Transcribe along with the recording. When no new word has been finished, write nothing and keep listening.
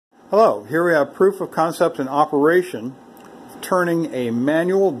Hello, here we have proof of concept and operation of turning a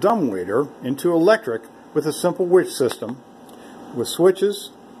manual dumbwaiter into electric with a simple winch system with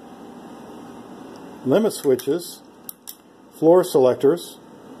switches, limit switches, floor selectors,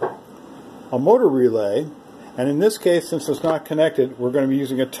 a motor relay, and in this case, since it's not connected, we're going to be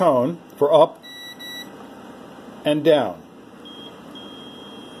using a tone for up and down.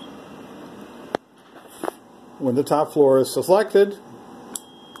 When the top floor is selected,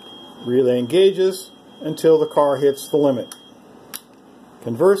 relay engages until the car hits the limit.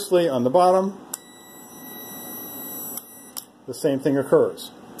 Conversely, on the bottom, the same thing occurs.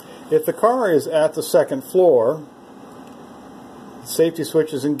 If the car is at the second floor, the safety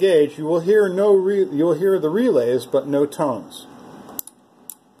switch is engaged, you will hear the relays but no tones.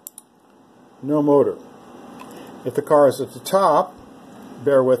 No motor. If the car is at the top,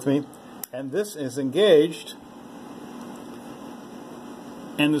 bear with me, and this is engaged,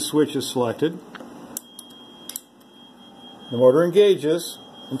 and the switch is selected, the motor engages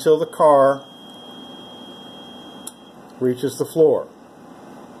until the car reaches the floor.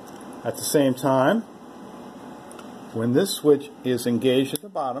 At the same time, when this switch is engaged at the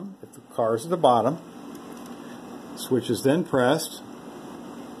bottom, if the car is at the bottom, the switch is then pressed,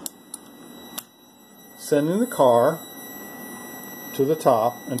 sending the car to the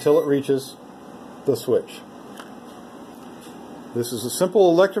top until it reaches the switch. This is a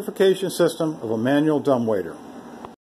simple electrification system of a manual dumbwaiter.